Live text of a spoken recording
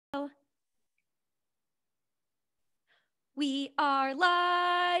We are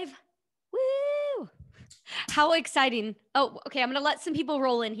live. Woo! How exciting. Oh, okay. I'm going to let some people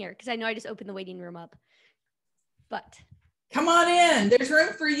roll in here because I know I just opened the waiting room up. But come on in. There's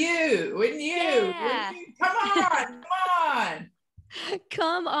room for you and you. Yeah. And you. Come on. Come on.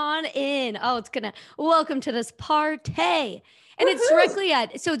 Come on in. Oh, welcome to this party. And Woohoo! It's directly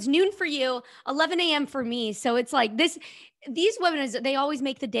so it's noon for you, 11 a.m. for me. So it's like these webinars, they always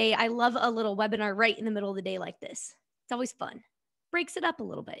make the day. I love a little webinar right in the middle of the day like this. It's always fun. Breaks it up a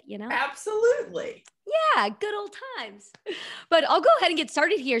little bit, Absolutely. Yeah, good old times. But I'll go ahead and get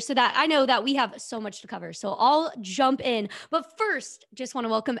started here so that I know that we have so much to cover. So I'll jump in. But first, just want to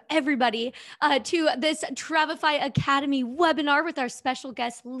welcome everybody to this Travefy Academy webinar with our special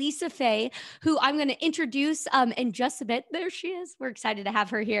guest, Lisa Fay, who I'm going to introduce in just a bit. There she is. We're excited to have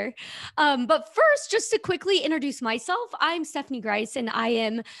her here. But first, just to quickly introduce myself, I'm Stephanie Grice, and I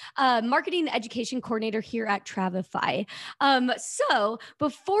am Marketing Education Coordinator here at Travefy. So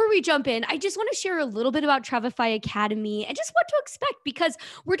before we jump in, I just want to share a little bit about Travefy Academy and just what to expect, because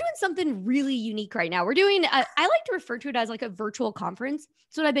we're doing something really unique right now. We're doing, I like to refer to it as like a virtual conference.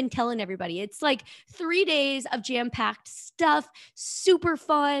 That's what I've been telling everybody. It's like 3 days of jam-packed stuff, super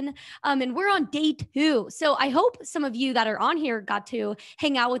fun. And we're on day 2. So I hope some of you that are on here got to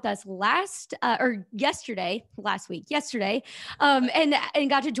hang out with us yesterday, and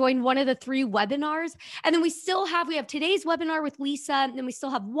got to join one of the 3 webinars. And then we have today's webinar with Lisa, and then we still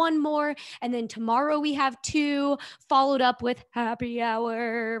have one more. And then tomorrow we have 2, followed up with happy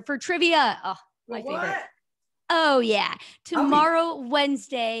hour for trivia. Oh, my favorite. Oh, yeah. Tomorrow,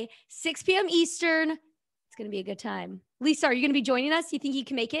 Wednesday, 6 p.m. Eastern. It's going to be a good time. Lisa, are you going to be joining us? You think you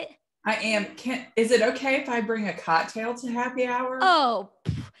can make it? I am. Is it okay if I bring a cocktail to happy hour? Oh,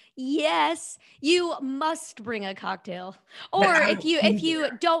 yes. You must bring a cocktail. Or if you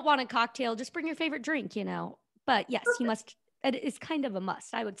don't want a cocktail, just bring your favorite drink, But yes, you must. It is kind of a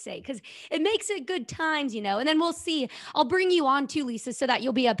must, I would say, because it makes it good times, And then we'll see. I'll bring you on too, Lisa, so that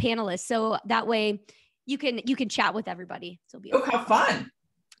you'll be a panelist. So that way you can chat with everybody. So it'll be how fun.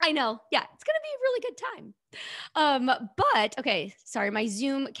 I know. Yeah, it's going to be a really good time. But okay, sorry, my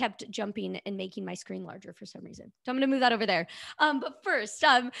Zoom kept jumping and making my screen larger for some reason. So I'm going to move that over there. But first,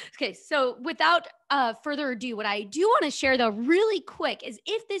 okay, so without further ado, what I do want to share though really quick is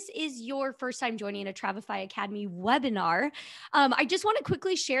if this is your first time joining a Travefy Academy webinar, I just want to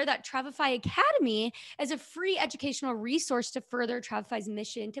quickly share that Travefy Academy is a free educational resource to further Travefy's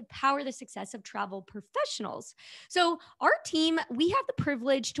mission to power the success of travel professionals. So our team, we have the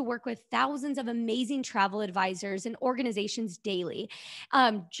privilege to work with thousands of amazing travel advisors and organizations daily,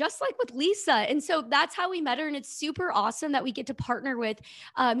 just like with Lisa. And so that's how we met her. And it's super awesome that we get to partner with,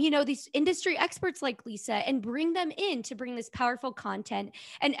 these industry experts like Lisa and bring them in to bring this powerful content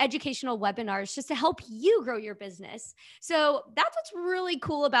and educational webinars just to help you grow your business. So that's what's really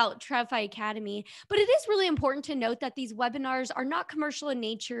cool about Travefy Academy. But it is really important to note that these webinars are not commercial in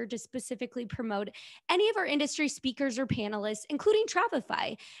nature to specifically promote any of our industry speakers or panelists, including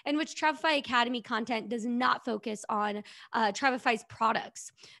Travefy, in which Travefy Academy content does not focus on Travefy's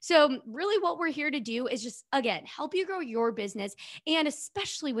products. So really what we're here to do is just, again, help you grow your business. And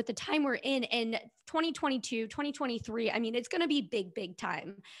especially with the time we're in 2022, 2023, I mean, it's going to be big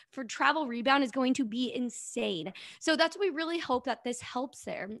time. For travel rebound is going to be insane. So that's what we really hope that this helps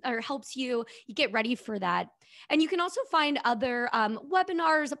you get ready for that. And you can also find other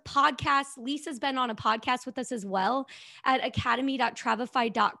webinars, podcasts. Lisa's been on a podcast with us as well at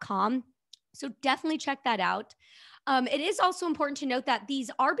academy.travefy.com. So definitely check that out. It is also important to note that these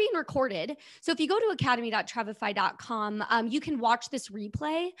are being recorded. So if you go to academy.travefy.com, you can watch this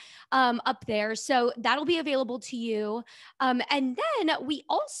replay up there. So that'll be available to you. And then we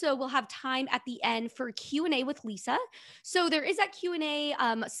also will have time at the end for Q&A with Lisa. So there is that Q&A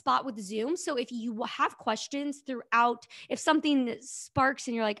spot with Zoom. So if you have questions throughout, if something sparks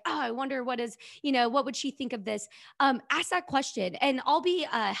and you're like, oh, I wonder what would she think of this? Ask that question and I'll be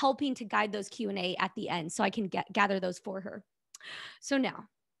helping to guide those Q&A at the end so I can gather those for her. So now,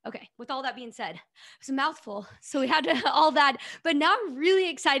 okay, with all that being said, it's a mouthful. So we had all that, but now I'm really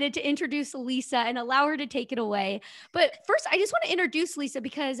excited to introduce Lisa and allow her to take it away. But first, I just want to introduce Lisa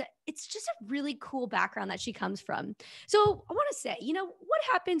because it's just a really cool background that she comes from. So I want to say, what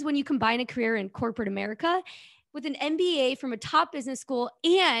happens when you combine a career in corporate America with an MBA from a top business school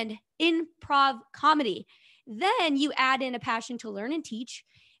and improv comedy? Then you add in a passion to learn and teach,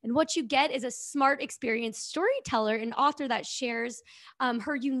 And what you get is a smart, experienced storyteller and author that shares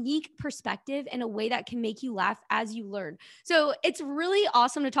her unique perspective in a way that can make you laugh as you learn. So it's really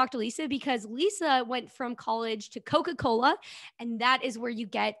awesome to talk to Lisa because Lisa went from college to Coca-Cola, and that is where you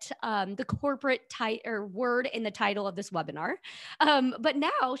get the corporate word in the title of this webinar. But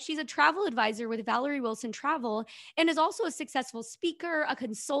now she's a travel advisor with Valerie Wilson Travel and is also a successful speaker, a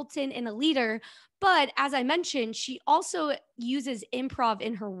consultant, and a leader. But as I mentioned, she also uses improv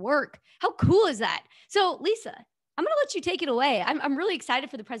in her work. How cool is that? So, Lisa, I'm going to let you take it away. I'm really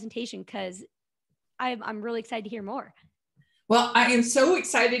excited for the presentation because I'm really excited to hear more. Well, I am so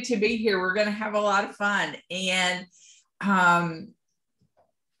excited to be here. We're going to have a lot of fun. And,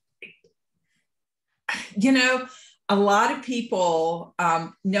 you know, a lot of people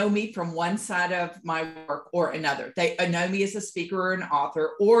know me from one side of my work or another. They know me as a speaker or an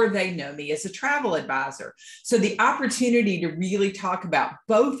author, or they know me as a travel advisor. So the opportunity to really talk about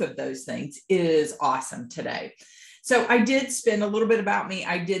both of those things is awesome today. So I did spend a little bit about me.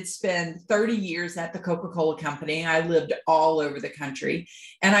 I did spend 30 years at the Coca-Cola Company. I lived all over the country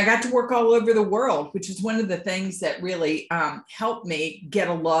and I got to work all over the world, which is one of the things that really helped me get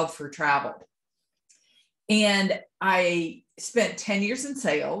a love for travel. And I spent 10 years in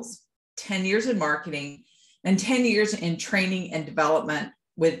sales, 10 years in marketing, and 10 years in training and development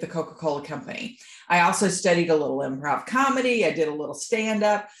with the Coca-Cola Company. I also studied a little improv comedy. I did a little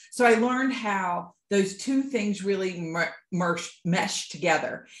stand-up. So I learned how those two things really mesh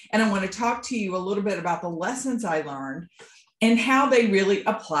together. And I want to talk to you a little bit about the lessons I learned and how they really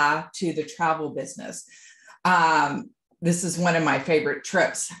apply to the travel business. This is one of my favorite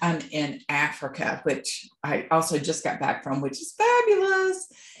trips. I'm in Africa, which I also just got back from, which is fabulous.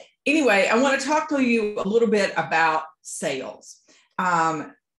 Anyway, I want to talk to you a little bit about sales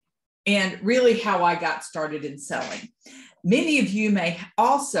and really how I got started in selling. Many of you may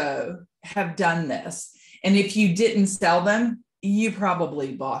also have done this. And if you didn't sell them, you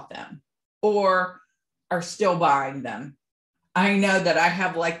probably bought them or are still buying them. I know that I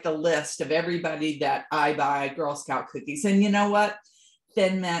have like the list of everybody that I buy Girl Scout cookies. And you know what?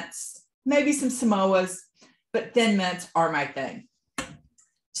 Thin Mints, maybe some Samoas, but Thin Mints are my thing.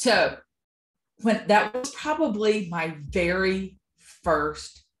 So that was probably my very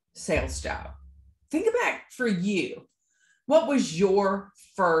first sales job. Think back for you. What was your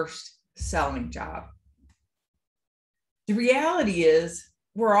first selling job? The reality is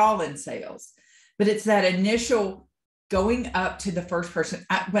we're all in sales, but it's that initial going up to the first person.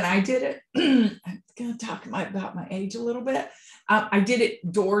 When I did it, I'm going to talk about my age a little bit. I did it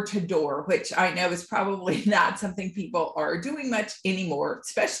door to door, which I know is probably not something people are doing much anymore,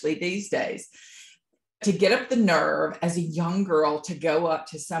 especially these days. To get up the nerve as a young girl to go up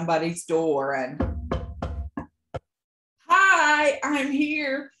to somebody's door and, hi, I'm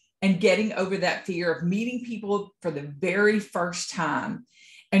here, and getting over that fear of meeting people for the very first time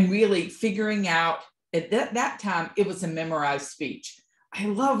and really figuring out. At that time, it was a memorized speech. I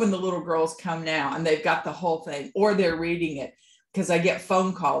love when the little girls come now and they've got the whole thing or they're reading it, because I get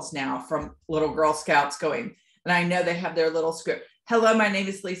phone calls now from little Girl Scouts going, and I know they have their little script. Hello, my name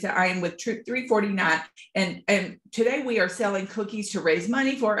is Lisa. I am with Troop 349. And today we are selling cookies to raise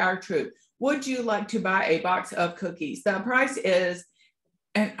money for our troop. Would you like to buy a box of cookies? The price is,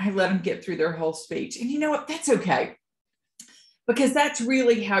 and I let them get through their whole speech. And you know what? That's okay. Because that's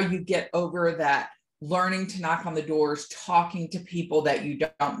really how you get over that. Learning to knock on the doors, talking to people that you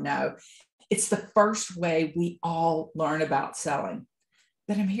don't know. It's the first way we all learn about selling.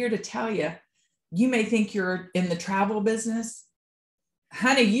 But I'm here to tell you, you may think you're in the travel business.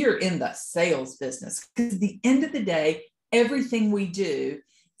 Honey, you're in the sales business. Because at the end of the day, everything we do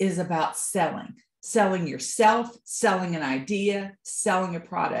is about selling. Selling yourself, selling an idea, selling a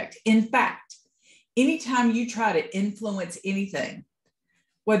product. In fact, anytime you try to influence anything,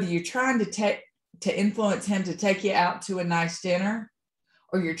 whether you're trying to influence him to take you out to a nice dinner,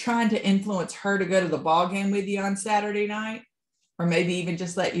 or you're trying to influence her to go to the ball game with you on Saturday night, or maybe even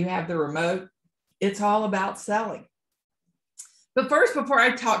just let you have the remote, it's all about selling. But first, before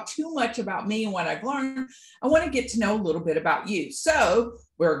I talk too much about me and what I've learned, I want to get to know a little bit about you. So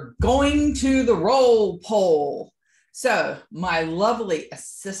we're going to the roll poll. So my lovely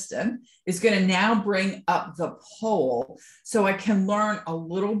assistant is going to now bring up the poll so I can learn a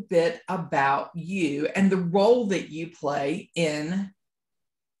little bit about you and the role that you play in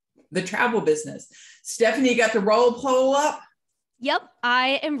the travel business. Stephanie, you got the roll poll up? Yep,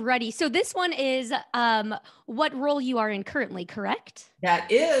 I am ready. So this one is what role you are in currently, correct?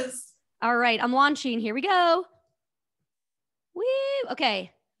 That is. All right, I'm launching. Here we go. Woo!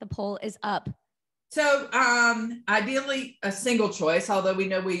 Okay, the poll is up. So ideally a single choice, although we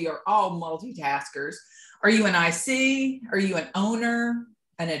know we are all multitaskers. Are you an IC? Are you an owner,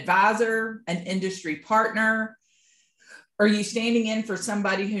 an advisor, an industry partner? Are you standing in for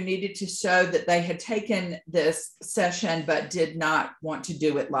somebody who needed to show that they had taken this session but did not want to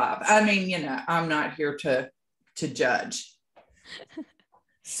do it live? I mean, you know, I'm not here to judge.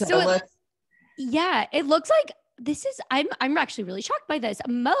 So yeah, it looks like this is, I'm actually really shocked by this.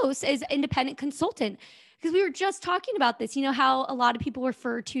 Most is independent consultant, because we were just talking about this, you know, how a lot of people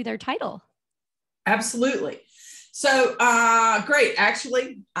refer to their title. Absolutely. So great.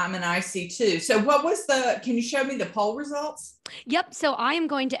 Actually, I'm an IC too. So what was can you show me the poll results? Yep. So I am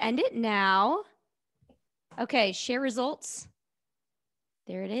going to end it now. Okay. Share results.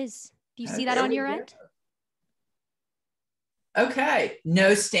 There it is. Do you see that on your end? Okay.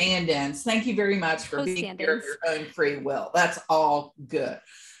 No stand-ins. Thank you very much for being here of your own free will. That's all good.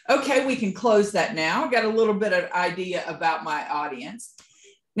 Okay. We can close that now. I got a little bit of idea about my audience.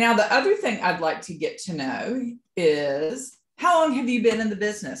 Now, the other thing I'd like to get to know is, how long have you been in the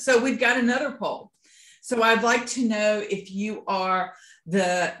business? So we've got another poll. So I'd like to know if you are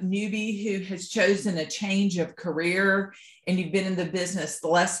the newbie who has chosen a change of career and you've been in the business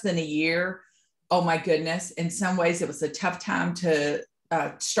less than a year. Oh my goodness. In some ways, it was a tough time to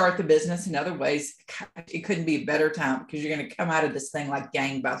start the business. In other ways, it couldn't be a better time, because you're going to come out of this thing like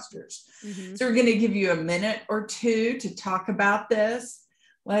gangbusters. Mm-hmm. So we're going to give you a minute or two to talk about this.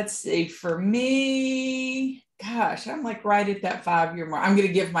 Let's see, for me, gosh, I'm like right at that 5-year mark. I'm going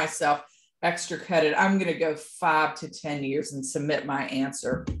to give myself extra credit. I'm going to go 5 to 10 years and submit my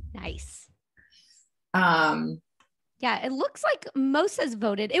answer. Nice. Yeah, it looks like most has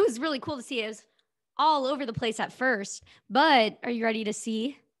voted. It was really cool to see. It was all over the place at first, but are you ready to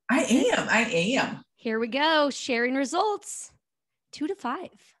see? I am. Here we go. Sharing results, 2 to 5.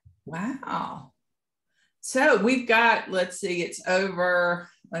 Wow. So we've got, let's see, it's over,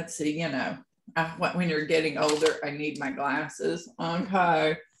 let's see, you know, when you're getting older, I need my glasses.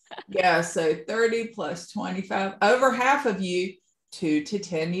 Okay. Yeah. So 30 plus 25, over half of you, 2 to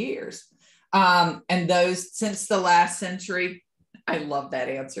 10 years. And those since the last century. I love that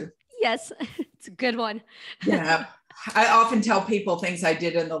answer. Yes. It's a good one. Yeah. I often tell people things I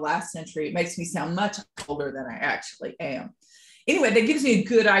did in the last century. It makes me sound much older than I actually am. Anyway, that gives me a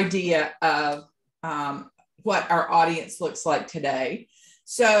good idea of what our audience looks like today.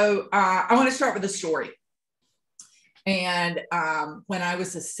 So I want to start with a story. And when I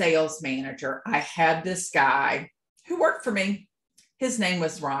was a sales manager, I had this guy who worked for me. His name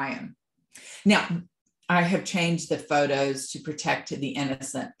was Ryan. Now, I have changed the photos to protect the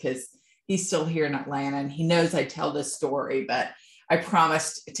innocent, because he's still here in Atlanta and he knows I tell this story, but I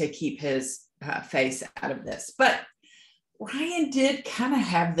promised to keep his face out of this. But Ryan did kind of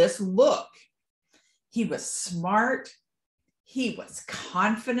have this look. He was smart. He was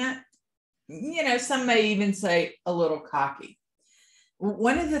confident. You know, some may even say a little cocky.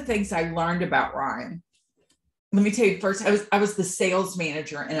 One of the things I learned about Ryan, let me tell you first, I was the sales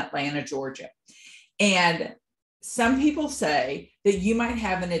manager in Atlanta, Georgia. And some people say that you might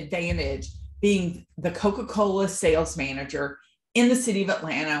have an advantage being the Coca-Cola sales manager in the city of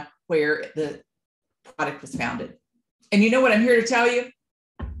Atlanta, where the product was founded. And you know what I'm here to tell you?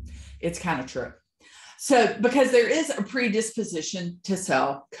 It's kind of true. So, because there is a predisposition to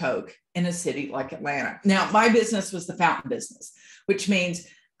sell Coke in a city like Atlanta. Now, my business was the fountain business, which means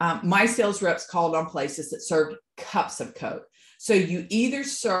my sales reps called on places that served cups of Coke. So you either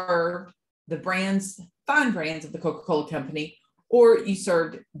served the fine brands of the Coca-Cola company, or you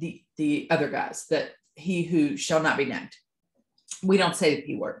served the other guys, that he who shall not be named. We don't say the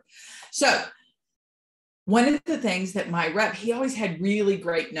P word. So one of the things that my rep, he always had really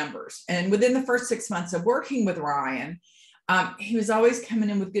great numbers. And within the first 6 months of working with Ryan, he was always coming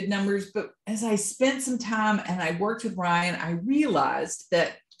in with good numbers. But as I spent some time and I worked with Ryan, I realized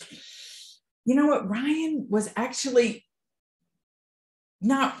that, you know what, Ryan was actually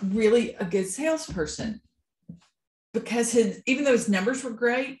not really a good salesperson, because even though his numbers were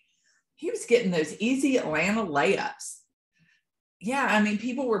great, he was getting those easy Atlanta layups. Yeah, I mean,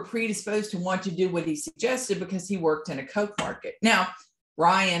 people were predisposed to want to do what he suggested because he worked in a Coke market. Now,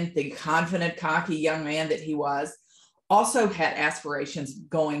 Ryan, the confident, cocky young man that he was, also had aspirations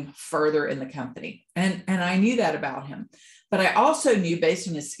going further in the company. And I knew that about him. But I also knew, based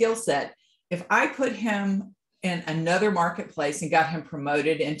on his skill set, if I put him in another marketplace and got him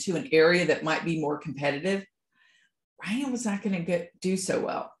promoted into an area that might be more competitive, Ryan was not going to do so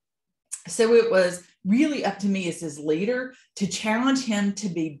well. So it was really up to me as his leader to challenge him to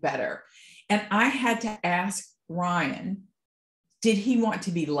be better. And I had to ask Ryan, did he want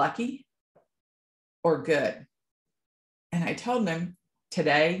to be lucky, or good? And I told him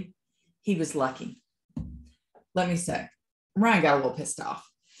today he was lucky. Let me say, Ryan got a little pissed off.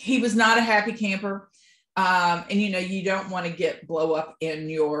 He was not a happy camper. And you don't want to blow up in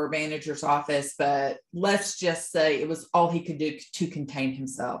your manager's office, but let's just say it was all he could do to contain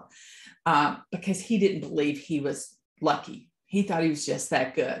himself, because he didn't believe he was lucky. He thought he was just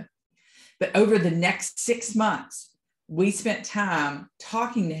that good. But over the next 6 months, we spent time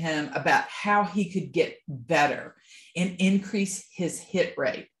talking to him about how he could get better and increase his hit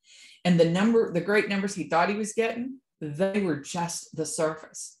rate. And the great numbers he thought he was getting, they were just the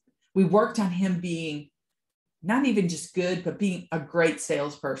surface. We worked on him being not even just good, but being a great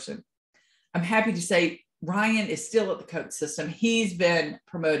salesperson. I'm happy to say Ryan is still at the coach system. He's been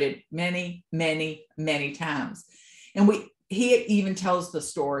promoted many, many, many times. And he even tells the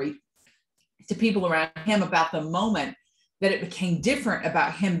story to people around him about the moment that it became different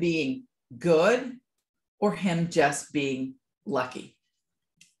about him being good or him just being lucky.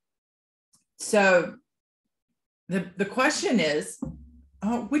 So the question is,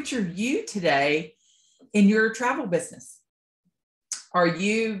 which are you today in your travel business? Are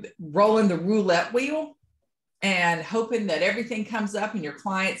you rolling the roulette wheel and hoping that everything comes up and your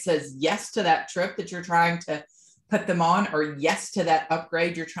client says yes to that trip that you're trying to put them on, or yes to that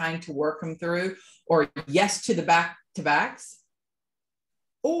upgrade you're trying to work them through, or yes to the back-to-backs?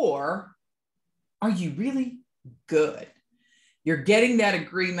 Or are you really good? You're getting that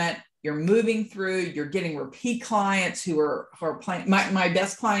agreement, you're moving through, you're getting repeat clients who are playing. My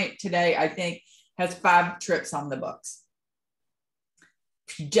best client today, I think, has 5 trips on the books.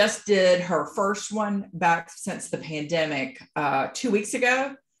 She just did her first one back since the pandemic 2 weeks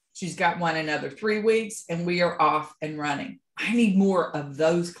ago. She's got one another 3 weeks, and we are off and running. I need more of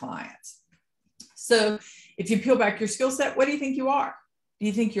those clients. So if you peel back your skill set, what do you think you are? Do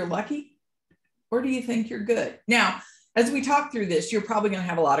you think you're lucky, or do you think you're good? Now, as we talk through this, you're probably going to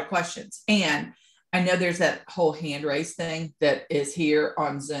have a lot of questions. And I know there's that whole hand raise thing that is here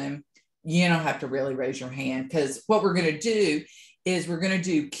on Zoom. You don't have to really raise your hand, because what we're going to do is we're going to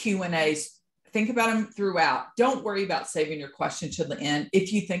do Q&As. Think about them throughout. Don't worry about saving your question to the end.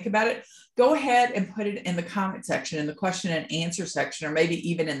 If you think about it, go ahead and put it in the comment section, in the question and answer section, or maybe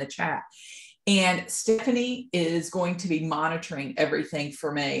even in the chat. And Stephanie is going to be monitoring everything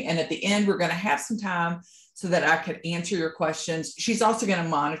for me. And at the end, we're going to have some time so that I can answer your questions. She's also going to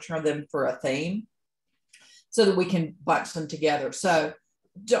monitor them for a theme so that we can bunch them together. So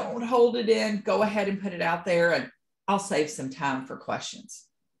don't hold it in. Go ahead and put it out there, and I'll save some time for questions.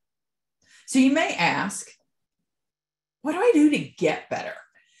 So you may ask, what do I do to get better?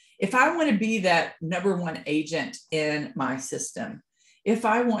 If I want to be that #1 agent in my system, if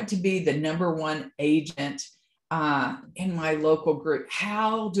I want to be the #1 agent in my local group,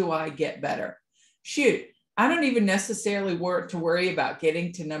 how do I get better? Shoot, I don't even necessarily worry about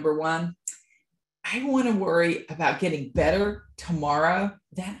getting to #1. I want to worry about getting better tomorrow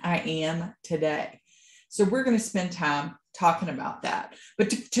than I am today. So we're going to spend time talking about that. But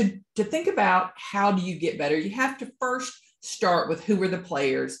to think about how do you get better, you have to first start with who are the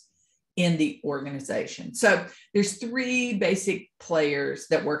players in the organization. So there's 3 basic players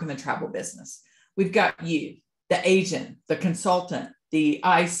that work in the travel business. We've got you, the agent, the consultant, the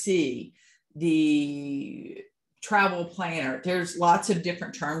IC, the travel planner. There's lots of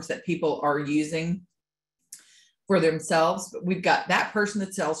different terms that people are using for themselves, but we've got that person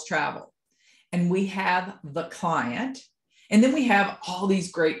that sells travel, and we have the client, and then we have all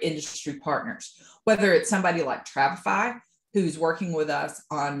these great industry partners, whether it's somebody like Travefy, who's working with us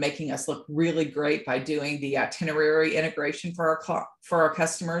on making us look really great by doing the itinerary integration for our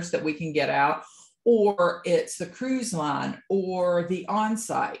customers that we can get out, or it's the cruise line or the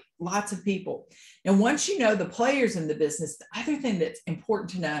on-site, lots of people. And once you know the players in the business, the other thing that's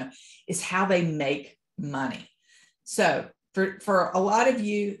important to know is how they make money. So for a lot of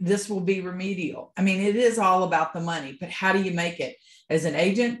you, this will be remedial. I mean, it is all about the money, but how do you make it? As an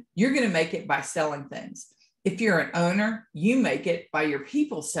agent, you're going to make it by selling things. If you're an owner, you make it by your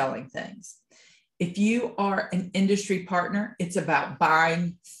people selling things. If you are an industry partner, it's about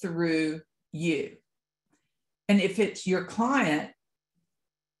buying through you. And if it's your client,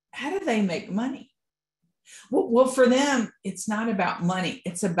 how do they make money? Well, for them, it's not about money.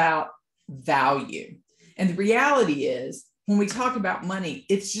 It's about value. And the reality is, when we talk about money,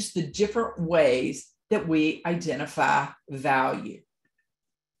 it's just the different ways that we identify value.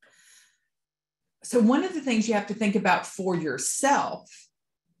 So one of the things you have to think about for yourself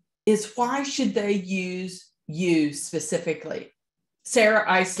is, why should they use you specifically? Sarah,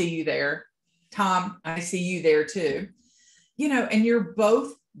 I see you there. Tom, I see you there too. And you're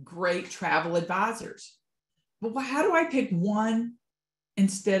both great travel advisors. But how do I pick one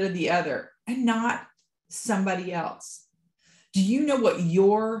instead of the other and not somebody else? Do you know what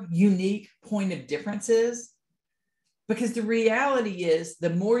your unique point of difference is? Because the reality is, the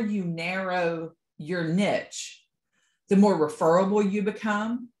more you narrow your niche, the more referable you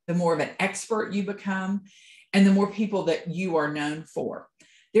become, the more of an expert you become, and the more people that you are known for.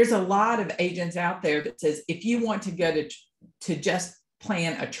 There's a lot of agents out there that says, if you want to go to just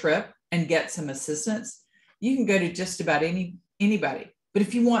plan a trip and get some assistance, you can go to just about anybody. But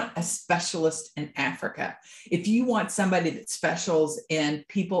if you want a specialist in Africa, if you want somebody that specializes in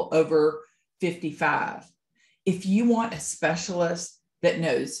people over 55, if you want a specialist that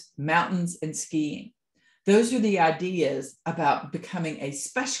knows mountains and skiing, those are the ideas about becoming a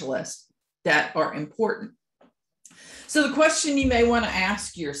specialist that are important. So the question you may want to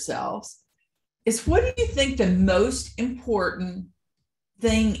ask yourselves is, what do you think the most important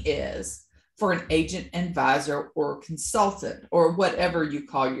thing is for an agent, advisor, or consultant, or whatever you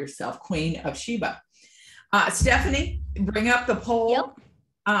call yourself, Queen of Sheba? Stephanie, bring up the poll.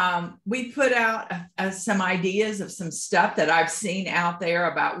 Yep. We put out some ideas of some stuff that I've seen out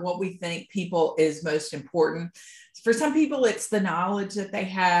there about what we think people is most important. For some people, it's the knowledge that they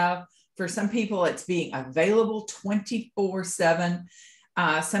have. For some people, it's being available 24/7.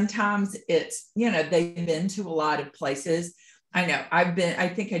 Sometimes it's, they've been to a lot of places. I know I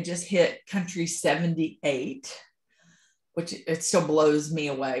think I just hit country 78, which it still blows me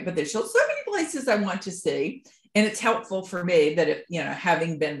away, but there's still so many places I want to see. And it's helpful for me that,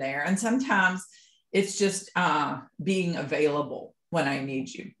 having been there. And sometimes it's just being available when I need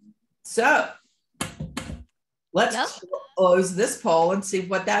you. So let's close this poll and see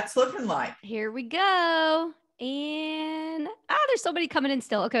what that's looking like. Here we go. And there's somebody coming in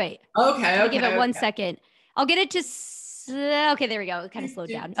still. Okay, wait. Okay. Give it 1 second. I'll get it to. Okay, there we go. It kind of slowed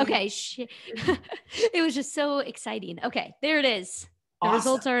down. Okay. It was just so exciting. Okay, there it is. The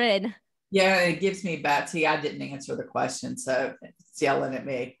results are in. Yeah, it gives me Betsy. I didn't answer the question, so it's yelling at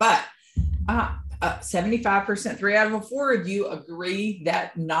me. But 75%, 3 out of 4 of you agree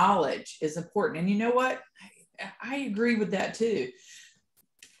that knowledge is important. And you know what? I agree with that too.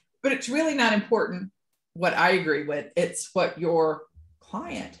 But it's really not important what I agree with. It's what your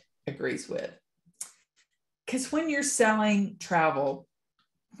client agrees with. Because when you're selling travel,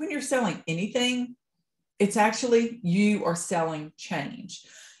 when you're selling anything, it's actually you are selling change.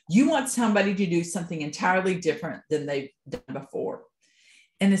 You want somebody to do something entirely different than they've done before.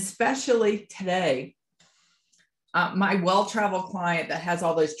 And especially today, my well-traveled client that has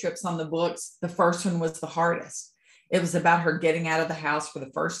all those trips on the books, the first one was the hardest. It was about her getting out of the house for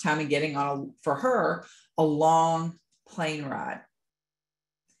the first time and getting on, for her, a long plane ride.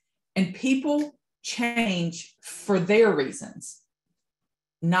 And people change for their reasons,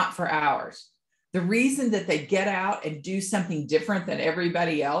 not for ours. The reason that they get out and do something different than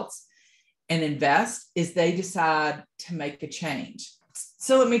everybody else and invest is they decide to make a change.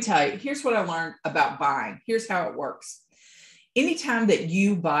 So let me tell you, here's what I learned about buying. Here's how it works. Anytime that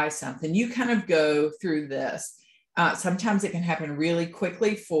you buy something, you kind of go through this. Sometimes it can happen really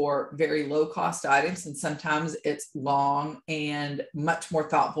quickly for very low cost items. And sometimes it's long and much more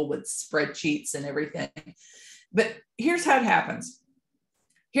thoughtful with spreadsheets and everything. But here's how it happens.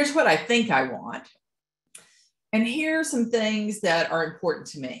 Here's what I think I want. And here's some things that are important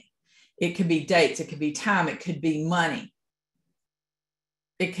to me. It could be dates. It could be time. It could be money.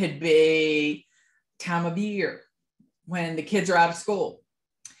 It could be time of year when the kids are out of school.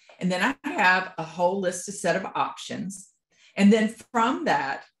 And then I have a whole list, a set of options. And then from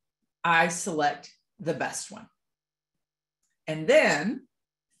that, I select the best one. And then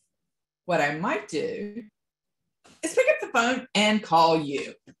what I might do is pick up the phone and call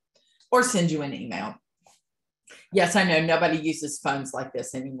you or send you an email. Yes, I know nobody uses phones like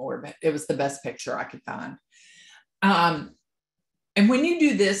this anymore, but it was the best picture I could find. And when you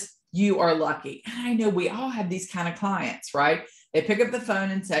do this, you are lucky. And I know we all have these kind of clients, right? They pick up the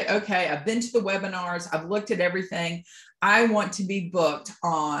phone and say, okay, I've been to the webinars. I've looked at everything. I want to be booked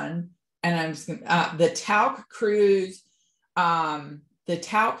on, and I'm just going to, the Talc cruise, the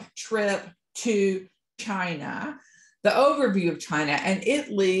Talc trip to China, the overview of China, and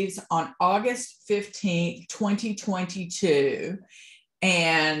it leaves on August 15th, 2022.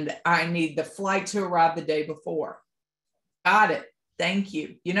 And I need the flight to arrive the day before. Got it. Thank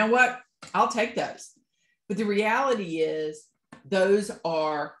you. You know what? I'll take those. But the reality is those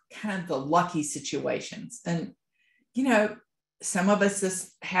are kind of the lucky situations. And, you know, some of us,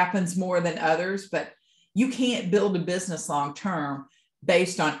 this happens more than others, but you can't build a business long-term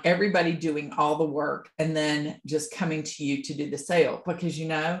based on everybody doing all the work and then just coming to you to do the sale, because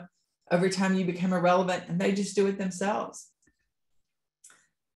over time you become irrelevant and they just do it themselves.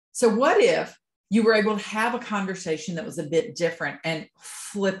 So what if you were able to have a conversation that was a bit different and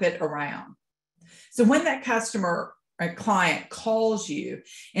flip it around? So when that customer or client calls you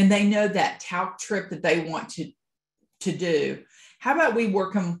and they know that talc trip that they want to do, how about we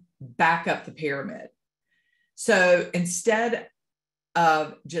work them back up the pyramid? So instead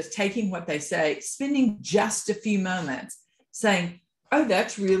of just taking what they say, spending just a few moments saying, oh,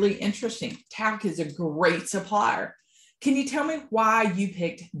 that's really interesting. Talc is a great supplier. Can you tell me why you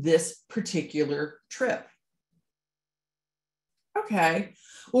picked this particular trip? Okay.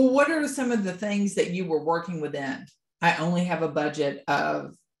 Well, what are some of the things that you were working within? I only have a budget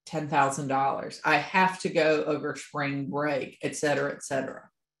of $10,000. I have to go over spring break, et cetera, et cetera.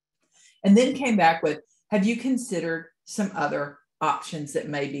 And then came back with, have you considered some other options that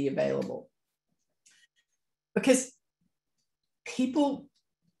may be available? Because people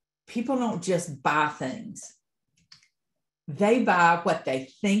don't just buy things. They buy what they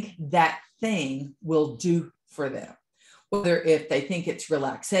think that thing will do for them. Whether if they think it's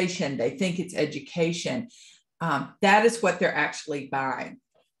relaxation, they think it's education, that is what they're actually buying.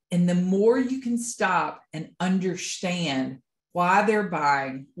 And the more you can stop and understand why they're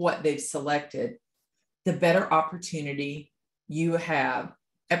buying what they've selected, the better opportunity you have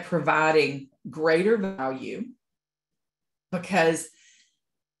at providing greater value. Because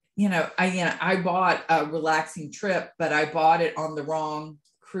I bought a relaxing trip, but I bought it on the wrong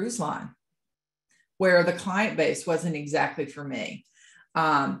cruise line where the client base wasn't exactly for me.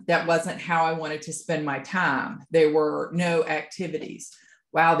 That wasn't how I wanted to spend my time. There were no activities.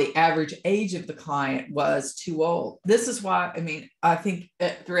 Wow, the average age of the client was too old. This is why, I think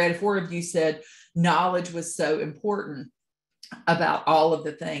 3 out of 4 of you said knowledge was so important about all of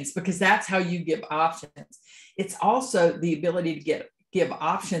the things, because that's how you give options. It's also the ability to give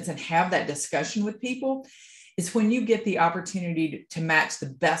options and have that discussion with people. It's when you get the opportunity to match the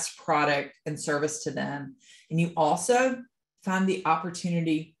best product and service to them. And you also find the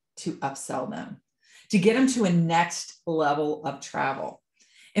opportunity to upsell them, to get them to a next level of travel.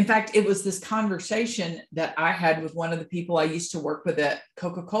 In fact, it was this conversation that I had with one of the people I used to work with at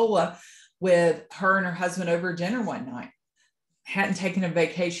Coca-Cola, with her and her husband over dinner one night. Hadn't taken a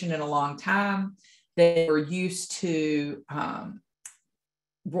vacation in a long time. They were used to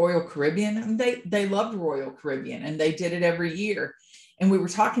Royal Caribbean, and they loved Royal Caribbean, and they did it every year. And we were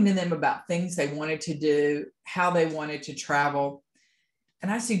talking to them about things they wanted to do, how they wanted to travel.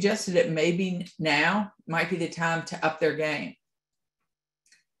 And I suggested that maybe now might be the time to up their game.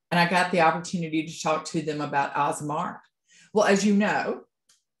 And I got the opportunity to talk to them about Azamara. Well, as you know,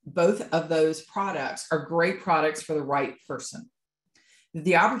 both of those products are great products for the right person.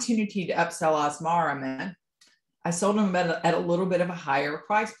 The opportunity to upsell Azamara meant I sold them at a little bit of a higher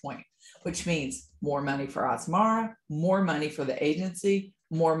price point, which means more money for Azamara, more money for the agency,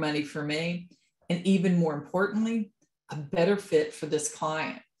 more money for me, and even more importantly, a better fit for this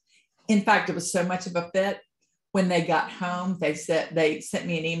client. In fact, it was so much of a fit. When they got home, they sent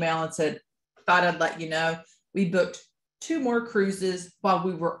me an email and said, thought I'd let you know, we booked 2 more cruises while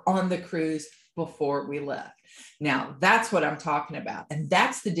we were on the cruise before we left. Now, that's what I'm talking about. And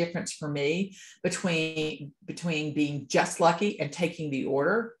that's the difference for me between being just lucky and taking the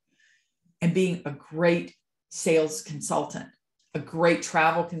order and being a great sales consultant, a great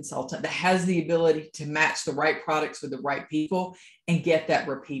travel consultant that has the ability to match the right products with the right people and get that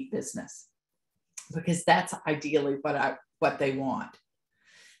repeat business, because that's ideally what they want.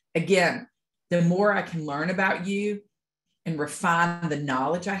 Again, the more I can learn about you and refine the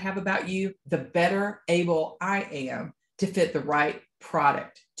knowledge I have about you, the better able I am to fit the right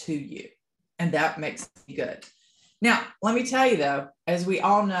product to you. And that makes me good. Now, let me tell you though, as we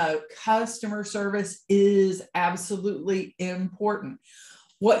all know, customer service is absolutely important.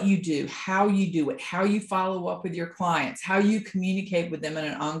 What you do, how you do it, how you follow up with your clients, how you communicate with them on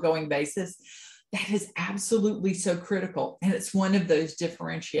an ongoing basis, that is absolutely so critical. And it's one of those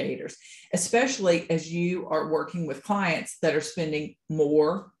differentiators, especially as you are working with clients that are spending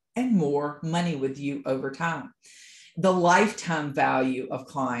more and more money with you over time. The lifetime value of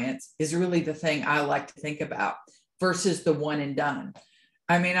clients is really the thing I like to think about versus the one and done.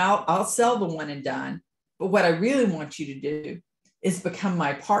 I'll sell the one and done, but what I really want you to do is become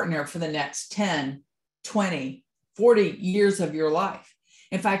my partner for the next 10, 20, 40 years of your life.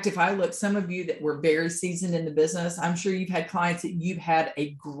 In fact, if I look, some of you that were very seasoned in the business, I'm sure you've had clients that you've had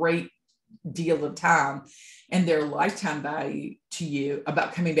a great deal of time, and their lifetime value to you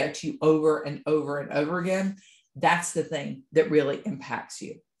about coming back to you over and over and over again, That's the thing that really impacts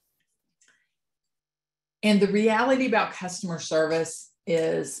you. And the reality about customer service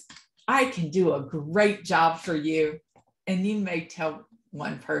is I can do a great job for you. And you may tell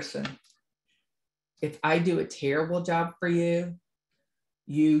one person, if I do a terrible job for you,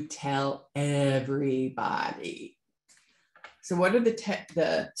 you tell everybody. So what are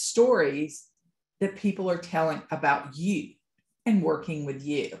the stories that people are telling about you and working with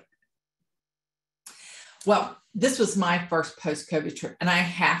you? Well, this was my first post-COVID trip, and I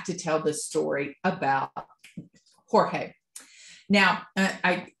have to tell this story about Jorge. Now,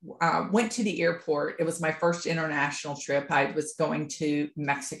 I went to the airport. It was my first international trip. I was going to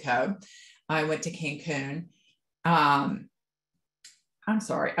Mexico. I went to Cancun. I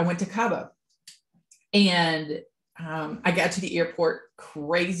went to Cabo. And I got to the airport,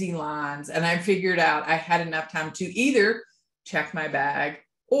 crazy lines, and I figured out I had enough time to either check my bag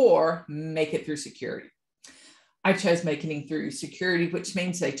or make it through security. I chose making it through security, which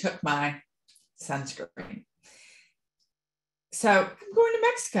means they took my sunscreen. So I'm going to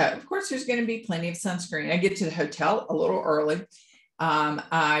Mexico. Of course, there's going to be plenty of sunscreen. I get to the hotel a little early.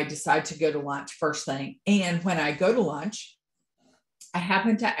 I decide to go to lunch first thing. And when I go to lunch, I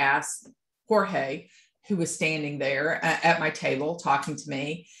happen to ask Jorge, who was standing there at my table talking to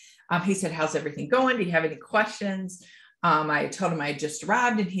me. He said, how's everything going? Do you have any questions? I told him I had just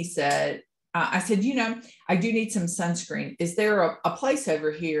arrived, and he said, I said, I do need some sunscreen. Is there a place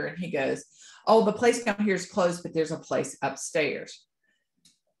over here? And he goes, oh, the place down here is closed, but there's a place upstairs.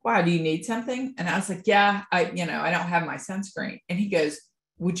 Wow, do you need something? And I was like, yeah, I don't have my sunscreen. And he goes,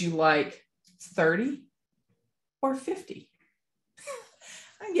 would you like 30 or 50?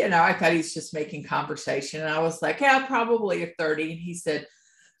 I thought he was just making conversation. And I was like, yeah, probably a 30. And he said,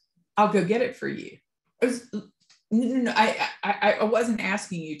 I'll go get it for you. No, I wasn't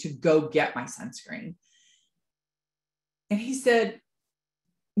asking you to go get my sunscreen. And he said,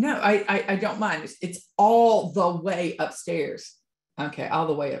 no, I don't mind. It's all the way upstairs. Okay, all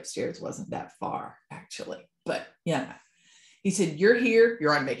the way upstairs wasn't that far, actually. But he said, you're here,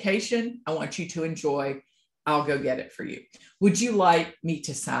 you're on vacation. I want you to enjoy. I'll go get it for you. Would you like me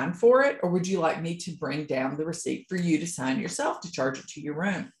to sign for it, or would you like me to bring down the receipt for you to sign yourself to charge it to your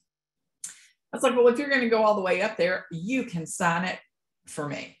room? I was like, well, if you're going to go all the way up there, you can sign it for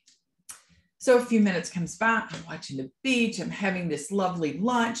me. So a few minutes comes by, I'm watching the beach, I'm having this lovely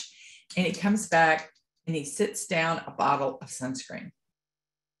lunch, and he comes back and he sits down a bottle of sunscreen.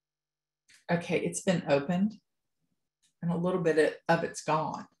 Okay, it's been opened and a little bit of it's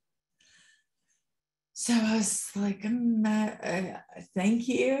gone. So I was like, thank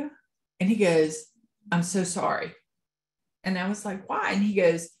you. And he goes, I'm so sorry. And I was like, why? And he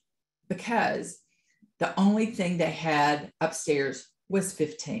goes, because the only thing they had upstairs was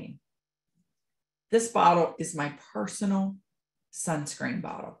 15. This bottle is my personal sunscreen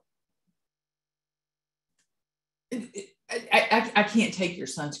bottle. I can't take your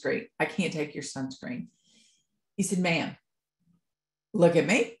sunscreen. I can't take your sunscreen. He said, ma'am, look at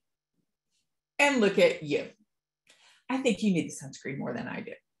me and look at you. I think you need the sunscreen more than I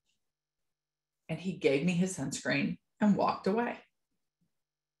do. And he gave me his sunscreen and walked away.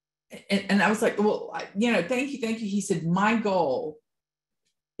 And I was like, well, thank you. He said, my goal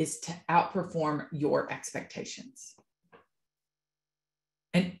is to outperform your expectations.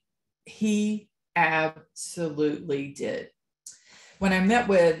 And he absolutely did. When I met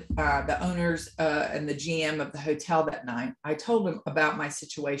with the owners and the GM of the hotel that night, I told him about my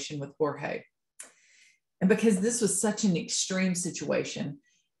situation with Jorge. And because this was such an extreme situation,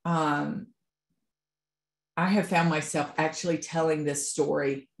 I have found myself actually telling this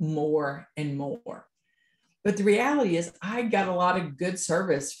story more and more. But the reality is I got a lot of good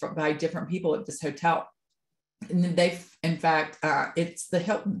service by different people at this hotel. And in fact, it's the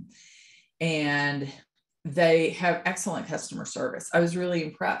Hilton. And they have excellent customer service. I was really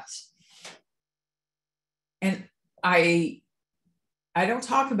impressed. And I don't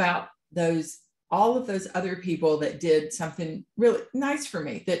talk about all of those other people that did something really nice for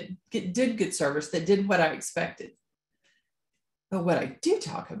me, that did good service, that did what I expected. But what I do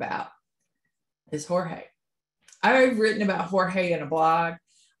talk about is Jorge. I've written about Jorge in a blog.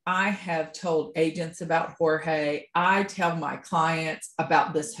 I have told agents about Jorge. I tell my clients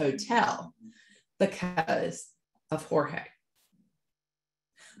about this hotel because of Jorge.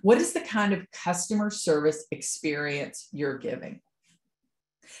 What is the kind of customer service experience you're giving?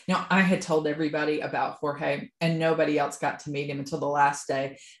 Now, I had told everybody about Jorge, and nobody else got to meet him until the last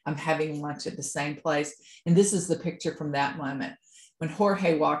day. I'm having lunch at the same place. And this is the picture from that moment when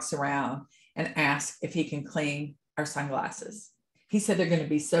Jorge walks around and asks if he can clean our sunglasses. He said they're going to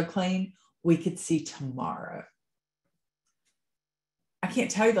be so clean, we could see tomorrow. can't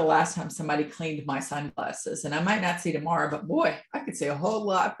tell you the last time somebody cleaned my sunglasses, and I might not see tomorrow, but boy, I could see a whole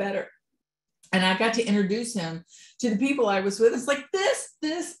lot better. And I got to introduce him to the people I was with. It's like,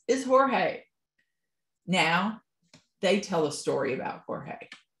 this is Jorge. Now they tell a story about Jorge.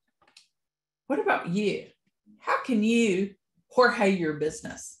 What about you? How can you Jorge your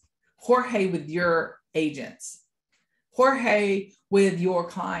business? Jorge with your agents? Jorge with your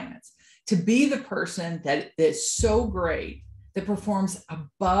clients? To be the person that is so great, that performs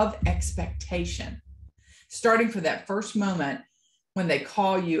above expectation, starting from that first moment when they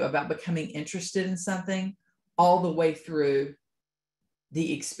call you about becoming interested in something, all the way through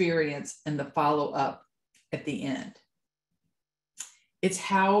the experience and the follow-up at the end. It's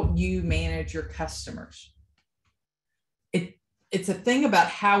how you manage your customers. It's a thing about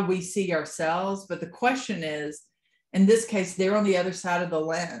how we see ourselves, but the question is, in this case, they're on the other side of the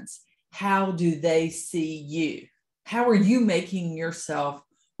lens. How do they see you? How are you making yourself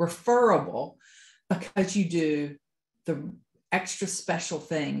referable because you do the extra special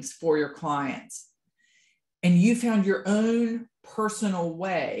things for your clients? And you found your own personal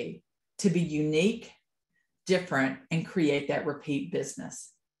way to be unique, different, and create that repeat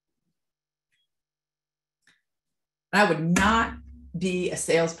business. I would not be a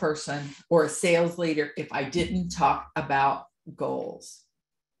salesperson or a sales leader if I didn't talk about goals.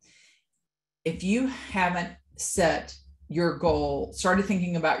 If you haven't set your goal, started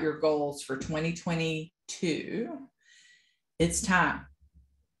thinking about your goals for 2022, it's time.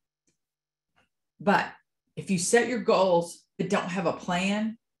 But if you set your goals but don't have a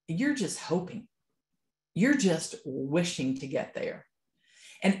plan, you're just hoping. You're just wishing to get there.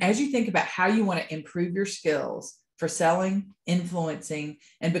 And as you think about how you want to improve your skills for selling, influencing,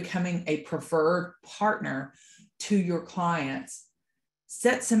 and becoming a preferred partner to your clients,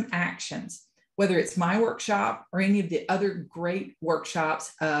 set some actions. Whether it's my workshop or any of the other great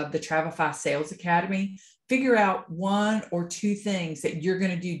workshops of the Travefy Sales Academy, figure out 1 or 2 things that you're going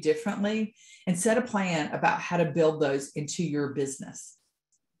to do differently and set a plan about how to build those into your business.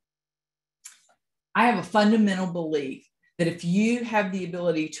 I have a fundamental belief that if you have the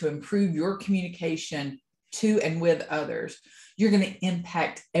ability to improve your communication to and with others, you're going to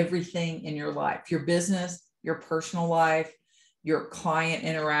impact everything in your life, your business, your personal life, your client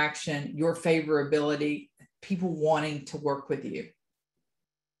interaction, your favorability, people wanting to work with you.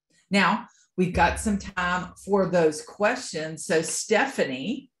 Now, we've got some time for those questions. So,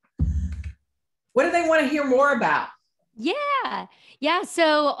 Stephanie, what do they want to hear more about? Yeah.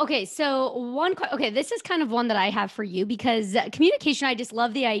 So, okay. This is kind of one that I have for you because communication, I just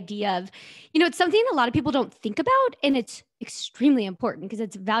love the idea of, it's something a lot of people don't think about, and it's extremely important because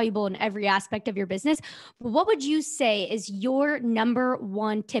it's valuable in every aspect of your business. But what would you say is your number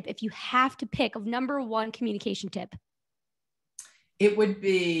one tip if you have to pick a number one communication tip? It would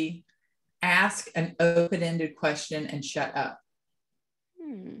be ask an open-ended question and shut up.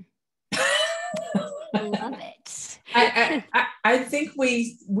 I love it. I think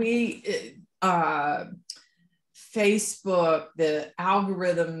Facebook, the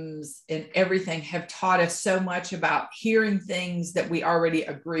algorithms and everything have taught us so much about hearing things that we already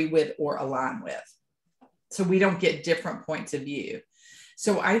agree with or align with. So we don't get different points of view.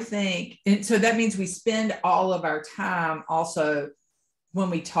 So I think, and so that means we spend all of our time also when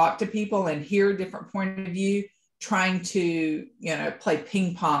we talk to people and hear a different point of view, trying to, play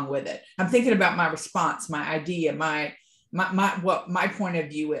ping pong with it. I'm thinking about my response, my idea, what my point of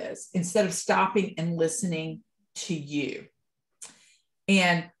view is, instead of stopping and listening to you.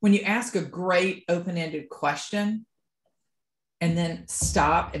 And when you ask a great open-ended question and then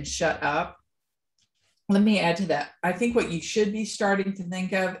stop and shut up, let me add to that. I think what you should be starting to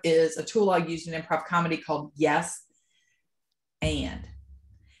think of is a tool I use in improv comedy called yes and.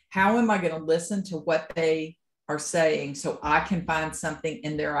 How am I going to listen to what they are saying so I can find something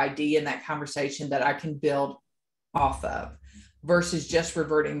in their idea in that conversation that I can build off of, versus just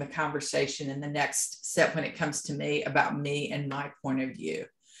reverting the conversation in the next step when it comes to me about me and my point of view.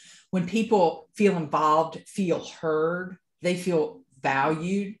 When people feel involved, feel heard, they feel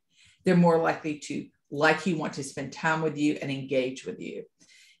valued, they're more likely to like you, want to spend time with you, and engage with you.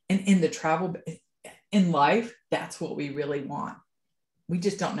 And in the travel, in life, that's what we really want. We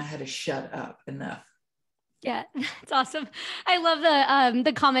just don't know how to shut up enough. Yeah, that's awesome. I love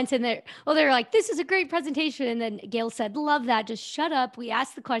the comments in there. Well, they're like, this is a great presentation. And then Gail said, love that. Just shut up. We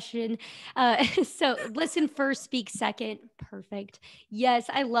asked the question. So listen first, speak second. Perfect. Yes,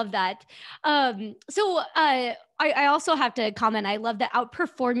 I love that. I also have to comment. I love that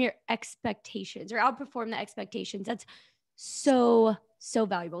outperform your expectations or outperform the expectations. That's So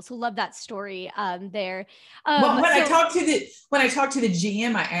valuable. So love that story there. Well, when I talked to the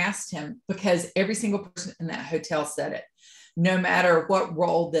GM, I asked him, because every single person in that hotel said it, no matter what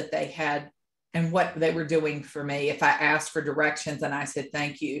role that they had and what they were doing for me. If I asked for directions and I said,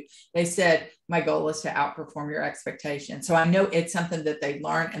 thank you, they said, my goal is to outperform your expectations. So I know it's something that they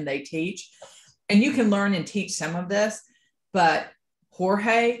learn and they teach, and you can learn and teach some of this, but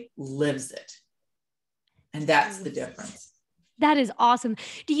Jorge lives it. And that's the difference. That is awesome.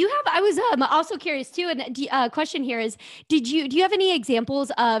 Do you have, I was also curious too, and question here is, do you have any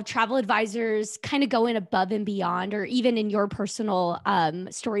examples of travel advisors kind of going above and beyond, or even in your personal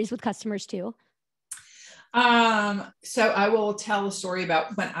stories with customers too? So I will tell a story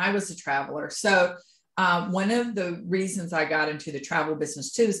about when I was a traveler. So one of the reasons I got into the travel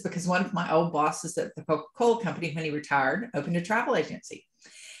business too is because one of my old bosses at the Coca-Cola company, when he retired, opened a travel agency.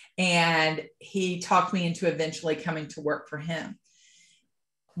 And he talked me into eventually coming to work for him.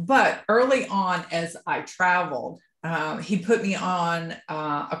 But early on, as I traveled, he put me on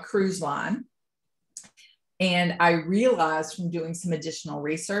a cruise line. And I realized from doing some additional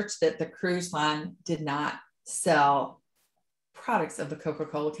research that the cruise line did not sell products of the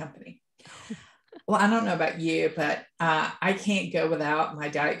Coca-Cola company. Well, I don't know about you, but I can't go without my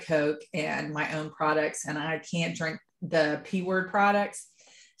Diet Coke and my own products, and I can't drink the P word products.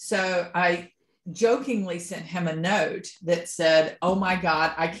 So I jokingly sent him a note that said, oh my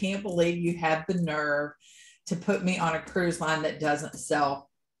God, I can't believe you have the nerve to put me on a cruise line that doesn't sell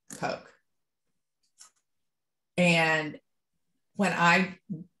Coke. And when I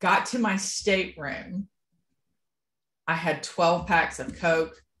got to my stateroom, I had 12 packs of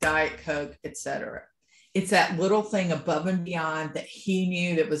Coke, Diet Coke, etc. It's that little thing above and beyond that he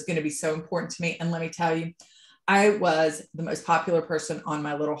knew that was going to be so important to me. And let me tell you, I was the most popular person on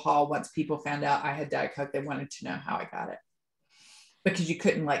my little hall. Once people found out I had Diet Coke, they wanted to know how I got it, because you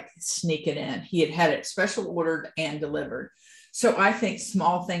couldn't like sneak it in. He had it special ordered and delivered. So I think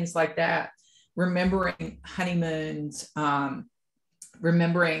small things like that, remembering honeymoons,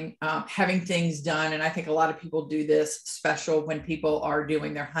 remembering having things done. And I think a lot of people do this special when people are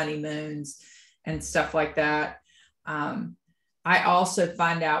doing their honeymoons and stuff like that. I also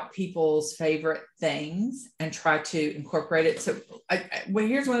find out people's favorite things and try to incorporate it. So well,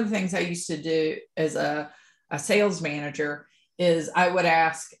 here's one of the things I used to do as a sales manager is I would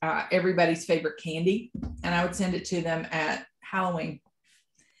ask everybody's favorite candy, and I would send it to them at Halloween.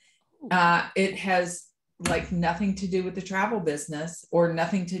 It has like nothing to do with the travel business or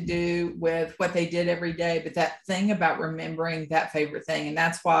nothing to do with what they did every day, but that thing about remembering that favorite thing. And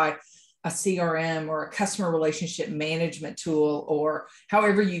that's why a CRM or a customer relationship management tool, or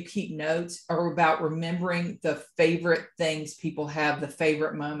however you keep notes, are about remembering the favorite things people have, the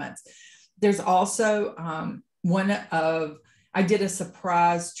favorite moments. There's also I did a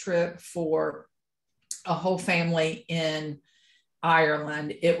surprise trip for a whole family in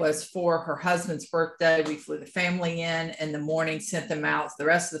Ireland. It was for her husband's birthday. We flew the family in the morning, sent them out, the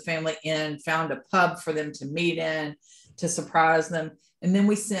rest of the family in, found a pub for them to meet in to surprise them. And then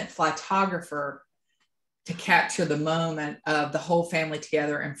we sent a photographer to capture the moment of the whole family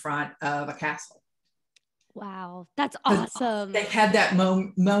together in front of a castle. Wow, that's awesome. They had that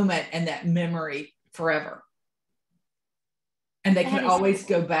moment and that memory forever. And they can always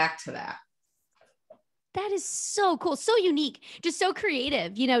go back to that. That is so cool. So unique, just so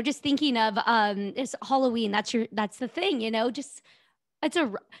creative, just thinking of it's Halloween. That's the thing, just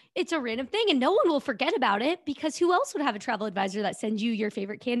it's a random thing, and no one will forget about it, because who else would have a travel advisor that sends you your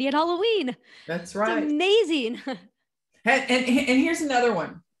favorite candy at Halloween? That's right. It's amazing. And here's another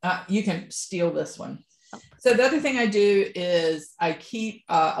one. You can steal this one. So the other thing I do is I keep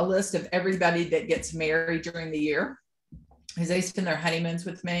a list of everybody that gets married during the year, because they spend their honeymoons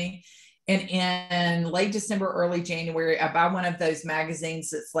with me. And in late December, early January, I buy one of those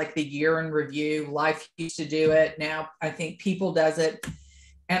magazines. It's like the year in review. Life used to do it. Now I think People does it.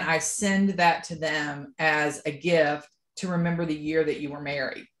 And I send that to them as a gift to remember the year that you were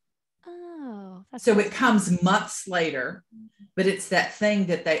married. Oh, so it comes months later, but it's that thing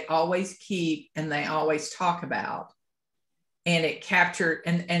that they always keep and they always talk about. And it captured,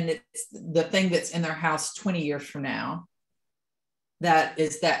 and it's the thing that's in their house 20 years from now. That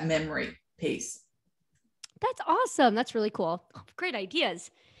is that memory piece. That's awesome. That's really cool. Oh, great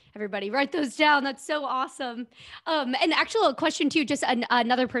ideas. Everybody write those down. That's so awesome. And actual question too, just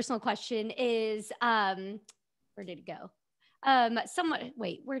another personal question is, where did it go?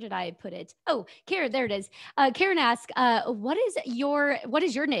 Where did I put it? Oh, Karen, there it is. Karen asked, what is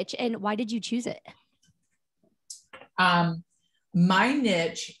your niche and why did you choose it? My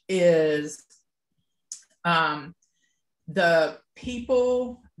niche is, the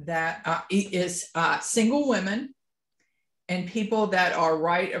people that is single women and people that are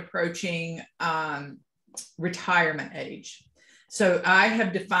right approaching retirement age. So I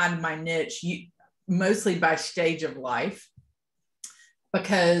have defined my niche mostly by stage of life,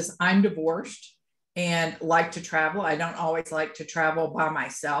 because I'm divorced and like to travel. I don't always like to travel by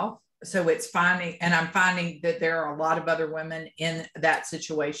myself. So I'm finding that there are a lot of other women in that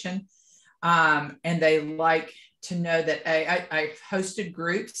situation. And they like to know that I hosted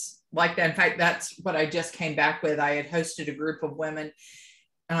groups like that. In fact, that's what I just came back with. I had hosted a group of women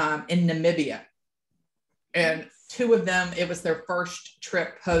in Namibia, and two of them, it was their first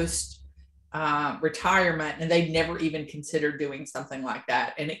trip post retirement, and they'd never even considered doing something like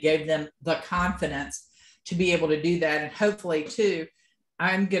that. And it gave them the confidence to be able to do that. And hopefully too,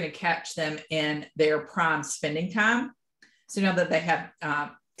 I'm going to catch them in their prime spending time. So now that they have,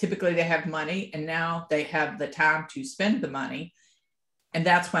 typically they have money, and now they have the time to spend the money. And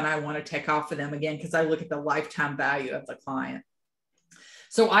that's when I want to take off for them again, because I look at the lifetime value of the client.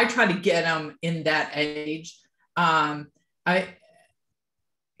 So I try to get them in that age. And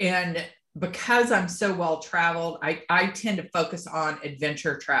because I'm so well traveled, I tend to focus on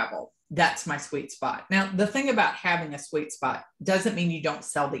adventure travel. That's my sweet spot. Now, the thing about having a sweet spot doesn't mean you don't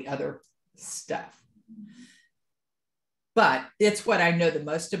sell the other stuff, but it's what I know the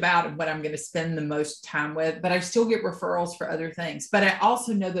most about and what I'm going to spend the most time with. But I still get referrals for other things, but I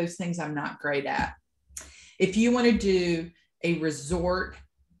also know those things I'm not great at. If you want to do a resort,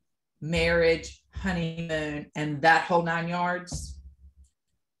 marriage, honeymoon, and that whole 9 yards,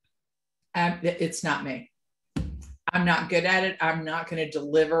 it's not me. I'm not good at it. I'm not going to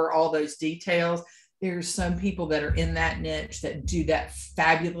deliver all those details. There's some people that are in that niche that do that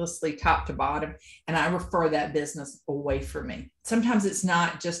fabulously top to bottom, and I refer that business away from me. Sometimes it's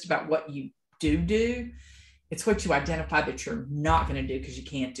not just about what you do. It's what you identify that you're not going to do because you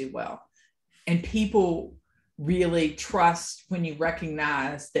can't do well. And people really trust when you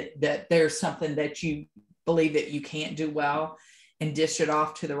recognize that there's something that you believe that you can't do well and dish it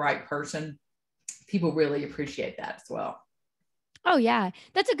off to the right person. People really appreciate that as well. Oh yeah,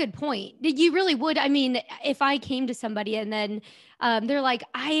 that's a good point. You really would. I mean, if I came to somebody and then they're like,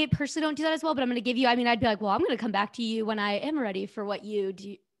 I personally don't do that as well, but I'm going to give you, I mean, I'd be like, well, I'm going to come back to you when I am ready for what you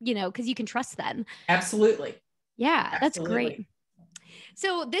do, because you can trust them. Absolutely. Yeah, that's great.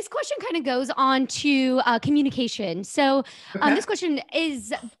 So this question kind of goes on to communication. So this question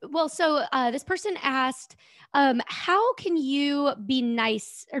is, this person asked, how can you be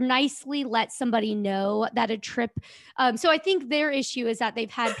nice or nicely let somebody know that a trip, so I think their issue is that they've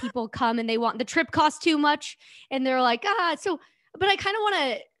had people come and they want the trip costs too much. And they're like, but I kind of want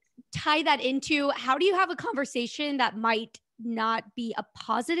to tie that into, how do you have a conversation that might not be a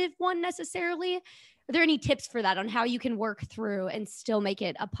positive one necessarily? Are there any tips for that on how you can work through and still make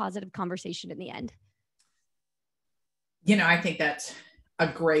it a positive conversation in the end? I think that's a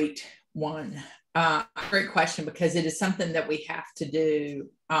great one. Great question, because it is something that we have to do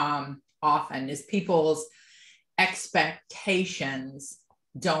often, is people's expectations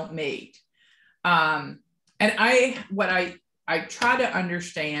don't meet. And I try to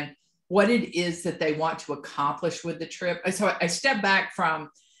understand what it is that they want to accomplish with the trip. So I step back from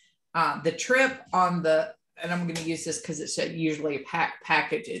the trip on and I'm going to use this because it's usually a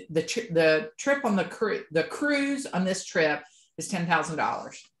package. The trip on the cruise on this trip is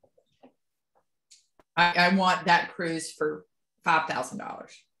 $10,000. I want that cruise for $5,000.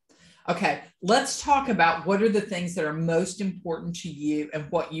 Okay, let's talk about what are the things that are most important to you and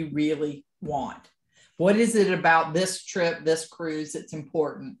what you really want. What is it about this trip, this cruise that's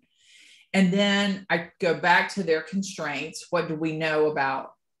important? And then I go back to their constraints. What do we know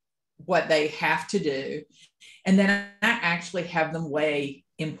about what they have to do? And then I actually have them weigh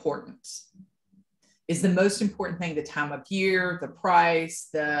importance. Is the most important thing the time of year, the price,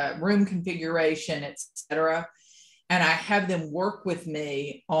 the room configuration, etc.? And I have them work with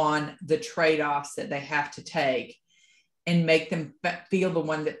me on the trade-offs that they have to take and make them feel the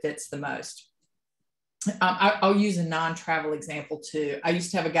one that fits the most. I'll use a non-travel example too. I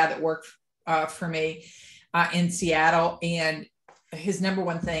used to have a guy that worked for me in Seattle, and his number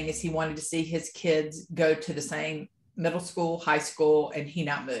one thing is he wanted to see his kids go to the same middle school, high school, and he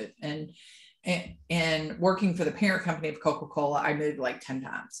not move. And working for the parent company of Coca-Cola, I moved like 10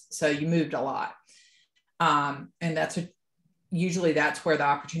 times. So you moved a lot. And usually that's where the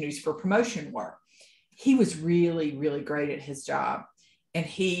opportunities for promotion were. He was really, really great at his job, but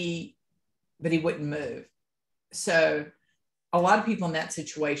he wouldn't move. So a lot of people in that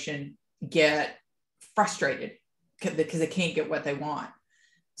situation get frustrated because they can't get what they want.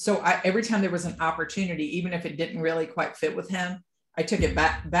 So every time there was an opportunity, even if it didn't really quite fit with him, I took it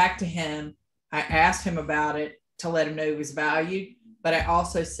back to him. I asked him about it to let him know he was valued. But I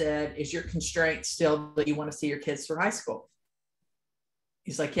also said, is your constraint still that you want to see your kids through high school?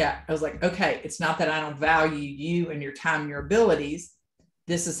 He's like, yeah. I was like, okay, it's not that I don't value you and your time and your abilities.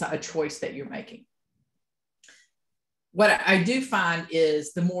 This is a choice that you're making. What I do find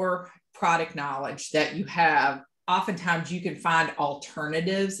is the more product knowledge that you have, oftentimes you can find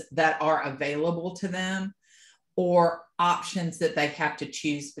alternatives that are available to them or options that they have to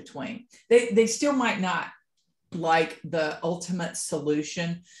choose between. They still might not like the ultimate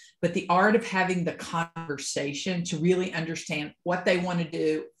solution, but the art of having the conversation to really understand what they want to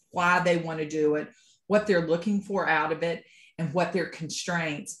do, why they want to do it, what they're looking for out of it, and what their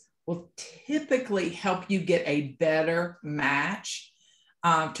constraints will typically help you get a better match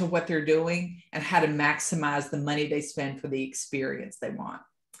to what they're doing and how to maximize the money they spend for the experience they want.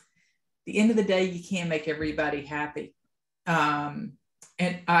 At the end of the day, you can't make everybody happy. And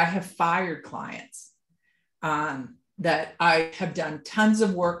I have fired clients that I have done tons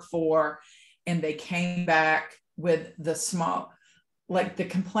of work for, and they came back with the small, like the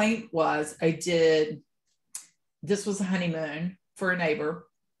complaint was, this was a honeymoon for a neighbor.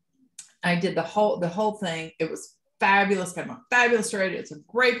 I did the whole thing. It was fabulous, got them a fabulous rate. It's a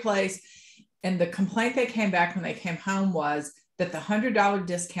great place. And the complaint that came back when they came home was that the $100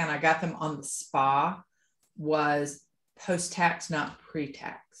 discount I got them on the spa was post-tax, not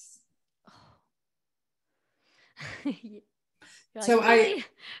pre-tax. So really?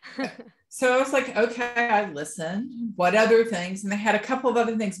 So I was like, okay, I listened. What other things? And they had a couple of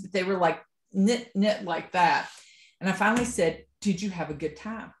other things, but they were like knit like that. And I finally said, did you have a good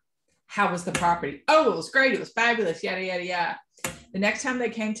time? How was the property? Oh, it was great. It was fabulous. Yada, yada, yada. The next time they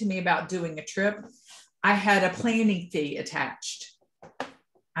came to me about doing a trip, I had a planning fee attached.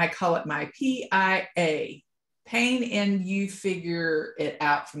 I call it my PIA, pain and you figure it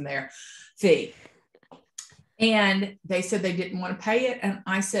out from there fee. And they said they didn't want to pay it. And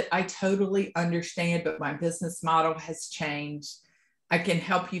I said, I totally understand, but my business model has changed. I can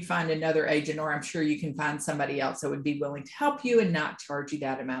help you find another agent, or I'm sure you can find somebody else that would be willing to help you and not charge you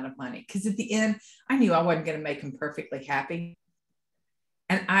that amount of money. Because at the end, I knew I wasn't going to make them perfectly happy.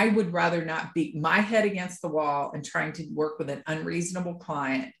 And I would rather not beat my head against the wall and trying to work with an unreasonable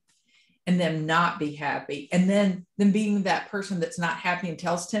client and them not be happy. And then them being that person that's not happy and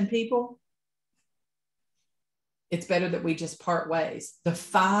tells 10 people. It's better that we just part ways. The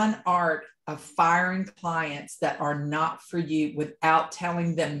fine art of firing clients that are not for you without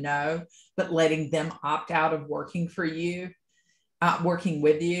telling them no, but letting them opt out of working for you, working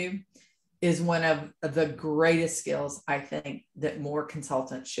with you, is one of the greatest skills I think that more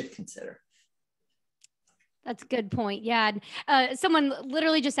consultants should consider. That's a good point. Yeah. Someone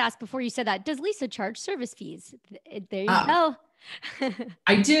literally just asked before you said that, does Lisa charge service fees? There you go.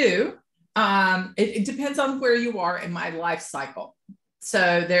 I do. It depends on where you are in my life cycle.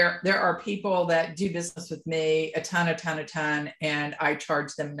 So there are people that do business with me a ton, and I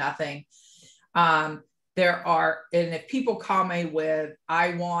charge them nothing. And if people call me with,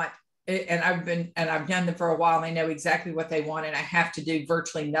 I want, and I've done them for a while, and they know exactly what they want, and I have to do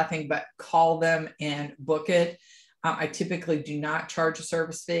virtually nothing but call them and book it. I typically do not charge a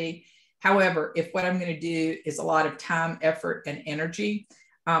service fee. However, if what I'm going to do is a lot of time, effort, and energy,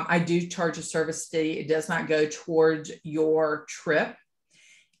 I do charge a service fee. It does not go towards your trip,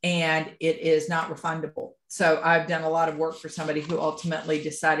 and it is not refundable. So I've done a lot of work for somebody who ultimately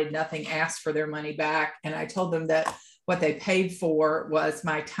decided nothing, asked for their money back. And I told them that what they paid for was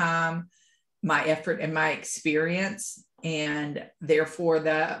my time, my effort, and my experience. And therefore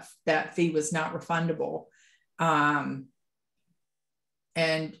that fee was not refundable. And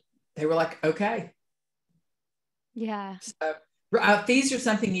they were like, okay. Yeah. So fees are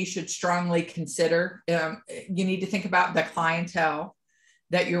something you should strongly consider. You need to think about the clientele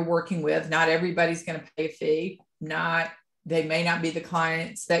that you're working with. Not everybody's going to pay a fee. They may not be the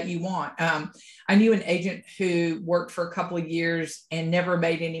clients that you want. I knew an agent who worked for a couple of years and never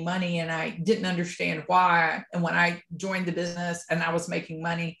made any money, and I didn't understand why. And when I joined the business and I was making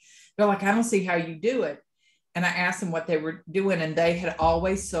money, they're like, I don't see how you do it. And I asked them what they were doing, and they had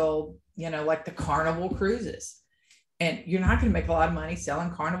always sold, like the Carnival cruises. And you're not going to make a lot of money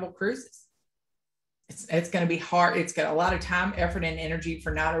selling Carnival cruises. It's going to be hard. It's got a lot of time, effort, and energy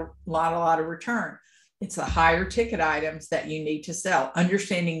for not a lot of return. It's the higher ticket items that you need to sell.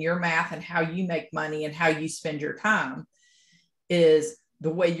 Understanding your math and how you make money and how you spend your time is the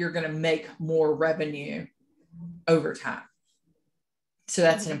way you're going to make more revenue over time. So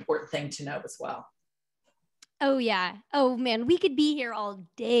that's an important thing to know as well. Oh yeah. Oh man, we could be here all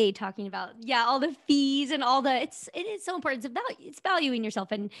day talking about all the fees and all the it is so important. It's valuing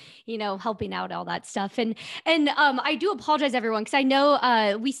yourself and helping out all that stuff. And I do apologize everyone because I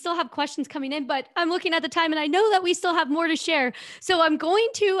know we still have questions coming in, but I'm looking at the time and I know that we still have more to share. So I'm going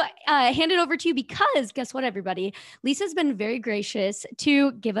to hand it over to you because guess what, everybody? Lisa's been very gracious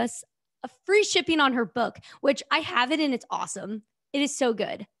to give us a free shipping on her book, which I have it and it's awesome. It is so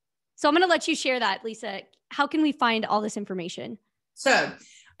good. So I'm going to let you share that, Lisa. How can we find all this information? So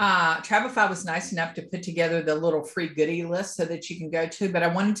Travefy was nice enough to put together the little free goodie list so that you can go to, but I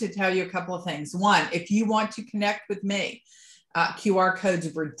wanted to tell you a couple of things. One, if you want to connect with me, QR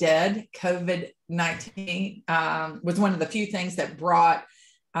codes were dead. COVID-19 was one of the few things that brought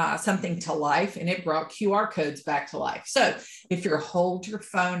something to life, and it brought QR codes back to life. So if you hold your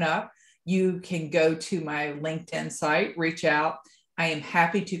phone up, you can go to my LinkedIn site, reach out. I am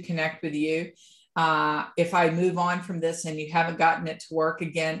happy to connect with you. If I move on from this and you haven't gotten it to work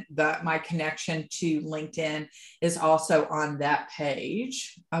again, my connection to LinkedIn is also on that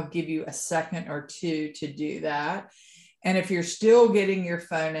page. I'll give you a second or two to do that. And if you're still getting your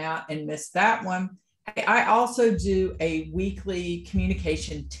phone out and missed that one, I also do a weekly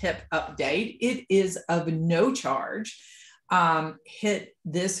communication tip update. It is of no charge. Hit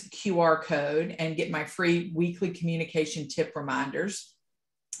this QR code and get my free weekly communication tip reminders.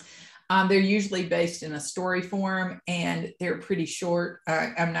 They're usually based in a story form and they're pretty short.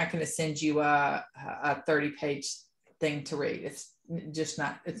 I'm not going to send you a 30-page thing to read. It's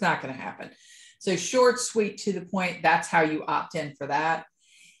not going to happen. So short, sweet, to the point. That's how you opt in for that.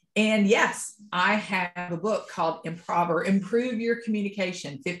 And yes, I have a book called Improve Your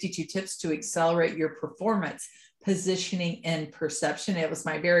Communication, 52 Tips to Accelerate Your Performance, Positioning and Perception. It was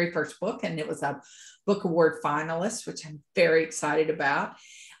my very first book, and it was a book award finalist, which I'm very excited about.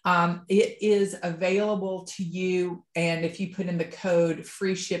 It is available to you. And if you put in the code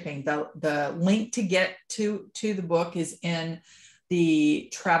free shipping, the link to get to the book is in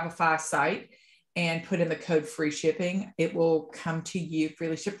the Travefy site, and put in the code free shipping. It will come to you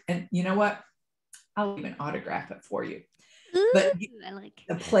freely shipped. And you know what? I'll even autograph it for you. Ooh, but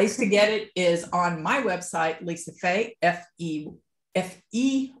the place to get it is on my website, Lisa Fey, F-E-Y,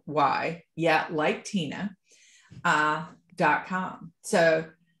 like Tina, .com. So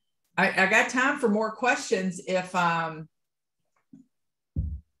I got time for more questions if oh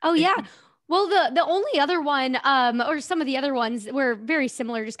yeah. Well, the only other one, or some of the other ones were very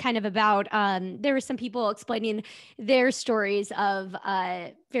similar, just kind of about, there were some people explaining their stories of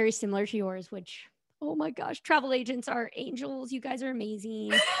very similar to yours, which, oh my gosh, travel agents are angels. You guys are amazing.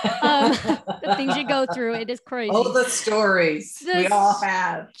 The things you go through, it is crazy. All the stories we all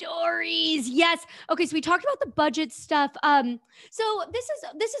have. Stories, yes. Okay, so we talked about the budget stuff. So this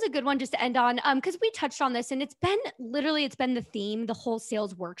is a good one just to end on, because we touched on this, and it's been the theme. The whole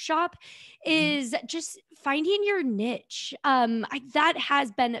sales workshop is just finding your niche. That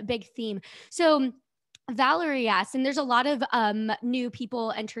has been a big theme. So Valerie asked, and there's a lot of new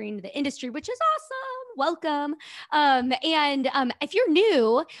people entering the industry, which is awesome. Welcome. And if you're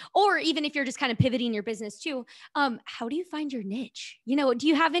new, or even if you're just kind of pivoting your business too, how do you find your niche? Do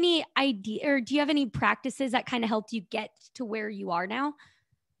you have any idea, or do you have any practices that kind of helped you get to where you are now?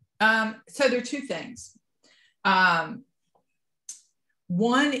 So there are two things.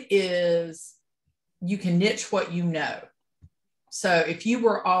 One is you can niche what you know. So if you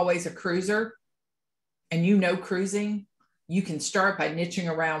were always a cruiser and cruising, you can start by niching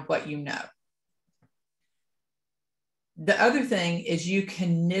around what you know. The other thing is you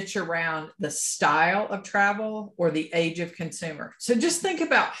can niche around the style of travel or the age of consumer. So just think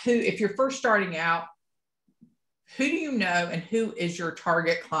about if you're first starting out, who do you know and who is your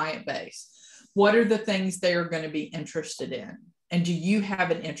target client base? What are the things they are going to be interested in? And do you have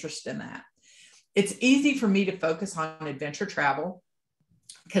an interest in that? It's easy for me to focus on adventure travel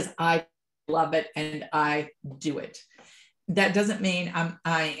because I love it and I do it. That doesn't mean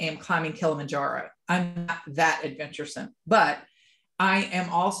I am climbing Kilimanjaro. I'm not that adventuresome, but I am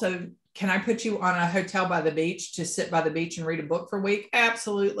also, can I put you on a hotel by the beach to sit by the beach and read a book for a week?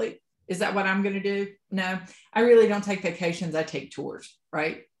 Absolutely. Is that what I'm going to do? No, I really don't take vacations. I take tours,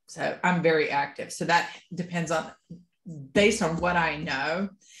 right? So I'm very active. So that depends based on what I know.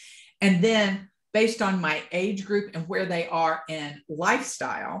 And then based on my age group and where they are in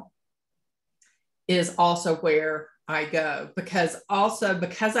lifestyle is also where I go, because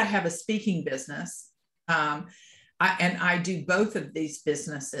I have a speaking business, I do both of these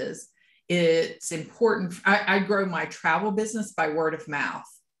businesses. It's important. I grow my travel business by word of mouth,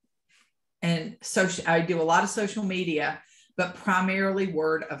 and so I do a lot of social media, but primarily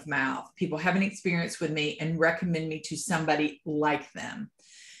word of mouth. People have an experience with me and recommend me to somebody like them.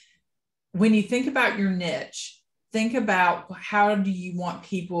 When you think about your niche, think about how do you want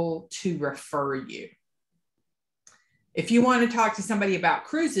people to refer you? If you want to talk to somebody about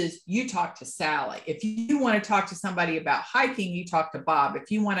cruises, you talk to Sally. If you want to talk to somebody about hiking, you talk to Bob.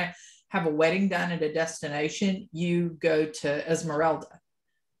 If you want to have a wedding done at a destination, you go to Esmeralda,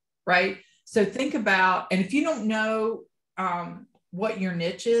 right? So think about, and if you don't know what your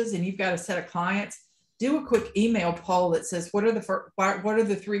niche is and you've got a set of clients, do a quick email poll that says, what are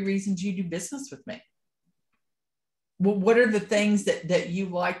the 3 reasons you do business with me? Well, what are the things that you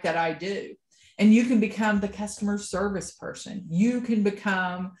like that I do? And you can become the customer service person. You can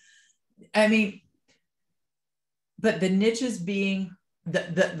become, but the niche is being,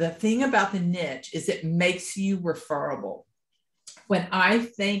 the thing about the niche is it makes you referable. When I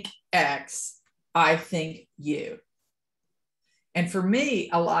think X, I think you. And for me,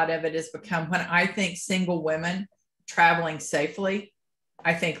 a lot of it has become, when I think single women traveling safely,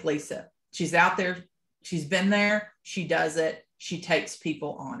 I think Lisa. She's out there. She's been there. She does it. She takes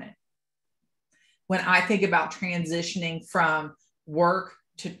people on it. When I think about transitioning from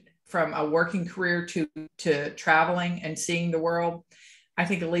a working career to traveling and seeing the world, I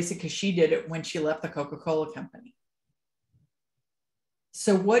think of Lisa because she did it when she left the Coca-Cola company.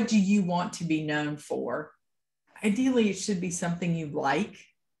 So what do you want to be known for? Ideally, it should be something you like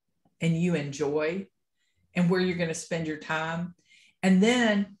and you enjoy and where you're going to spend your time. And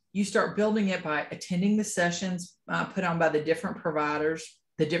then you start building it by attending the sessions put on by the different providers,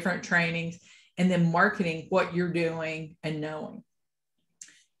 the different trainings, and then marketing what you're doing and knowing.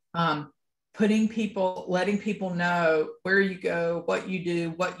 Letting people know where you go, what you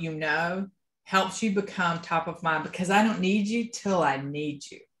do, what you know, helps you become top of mind, because I don't need you till I need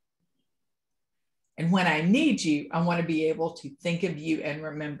you. And when I need you, I want to be able to think of you and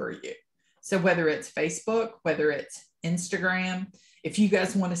remember you. So whether it's Facebook, whether it's Instagram, if you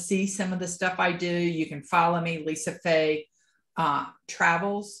guys want to see some of the stuff I do, you can follow me, Lisa Faye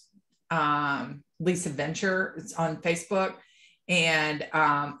Travels, Lisa Venture. It's on Facebook. And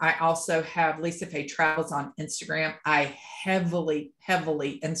I also have Lisa Faye Travels on Instagram. I heavily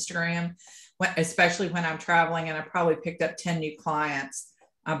Instagram, especially when I'm traveling. And I probably picked up 10 new clients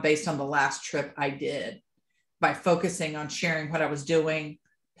based on the last trip I did by focusing on sharing what I was doing,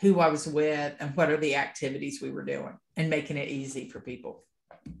 who I was with, and what are the activities we were doing, and making it easy for people.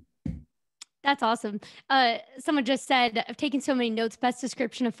 That's awesome. Someone just said, I've taken so many notes, best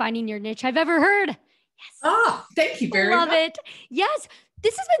description of finding your niche I've ever heard. Yes. Oh, thank you very much. Love it. Yes.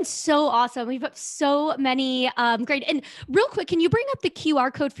 This has been so awesome. We've got so many great. And real quick, can you bring up the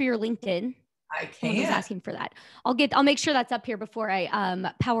QR code for your LinkedIn? I can. I was asking for that. I'll make sure that's up here before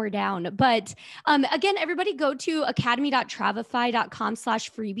I power down. But again, everybody go to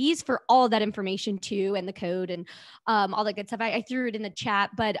academy.travefy.com/freebies for all of that information too, and the code and all that good stuff. I threw it in the chat,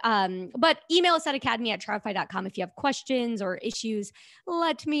 but email us at academy@travefy.com if you have questions or issues.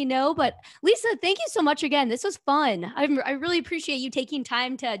 Let me know. But Lisa, thank you so much again. This was fun. I really appreciate you taking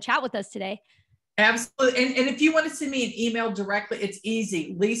time to chat with us today. Absolutely. And if you want to send me an email directly, it's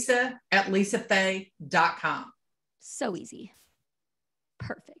easy. Lisa@lisafay.com. So easy.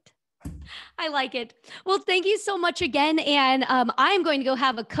 Perfect. I like it. Well, thank you so much again. And I'm going to go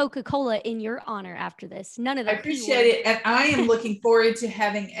have a Coca-Cola in your honor after this. None of that. I appreciate it. And I am looking forward to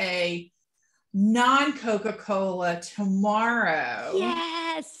having a non-Coca-Cola tomorrow.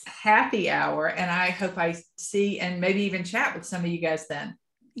 Yes. Happy hour. And I hope I see and maybe even chat with some of you guys then.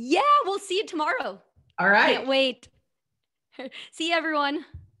 Yeah, we'll see you tomorrow. All right. Can't wait. See you, everyone.